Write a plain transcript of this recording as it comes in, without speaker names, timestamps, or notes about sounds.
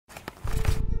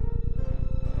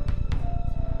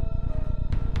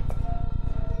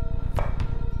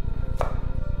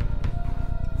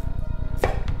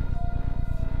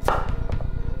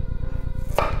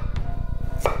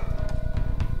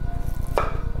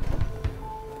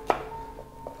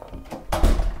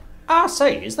I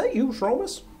say, is that you,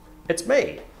 Shromus? It's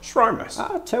me, Shromus.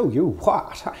 I tell you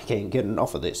what, I can't get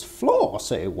enough of this floor,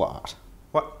 say what?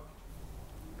 What?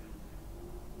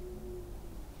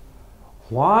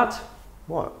 What?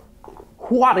 What?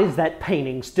 What is that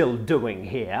painting still doing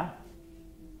here?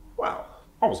 Well,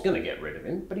 I was gonna get rid of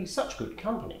him, but he's such good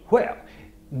company. Well,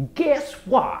 guess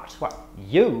what? What?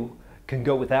 You can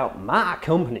go without my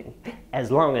company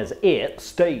as long as it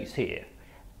stays here.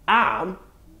 I'm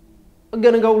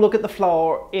gonna go look at the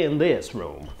floor in this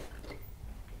room.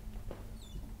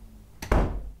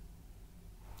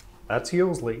 That's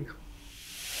Yosley.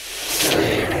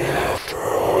 After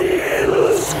all the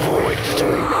endless void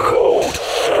to cold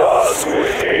stars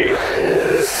with me,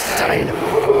 the stain of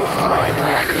my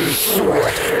black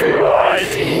sweat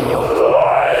lies in your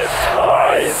eyes.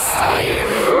 I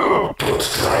say, put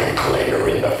drain cleaner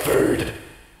in the food.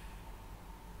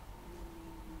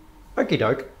 Okie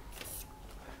doke.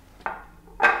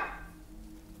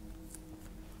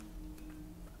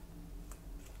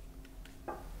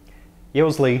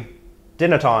 Yosley,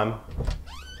 dinner time.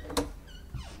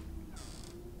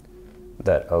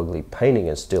 That ugly painting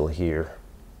is still here.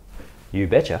 You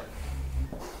betcha.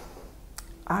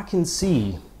 I can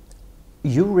see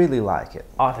you really like it.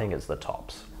 I think it's the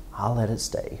tops. I'll let it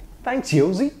stay. Thanks,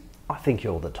 Yosley. I think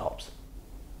you're the tops.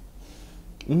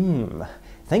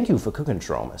 Thank you for cooking,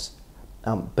 Shromus.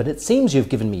 But it seems you've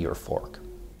given me your fork.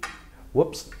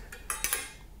 Whoops.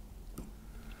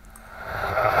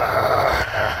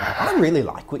 I really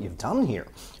like what you've done here.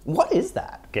 What is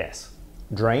that? Guess.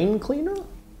 Drain cleaner?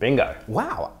 Bingo.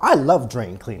 Wow, I love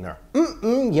drain cleaner.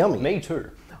 Yummy. Me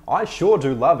too. I sure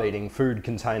do love eating food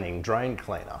containing drain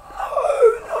cleaner.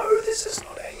 No, this is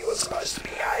not how you were supposed to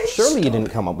behave. Surely you didn't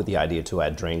come up with the idea to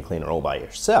add drain cleaner all by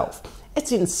yourself.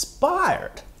 It's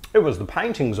inspired. It was the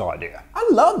painting's idea. I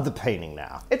love the painting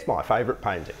now. It's my favourite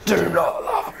painting. Do not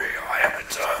love me, I am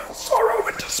eternal sorrow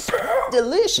and despair.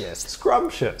 Delicious.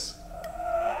 Scrumptious.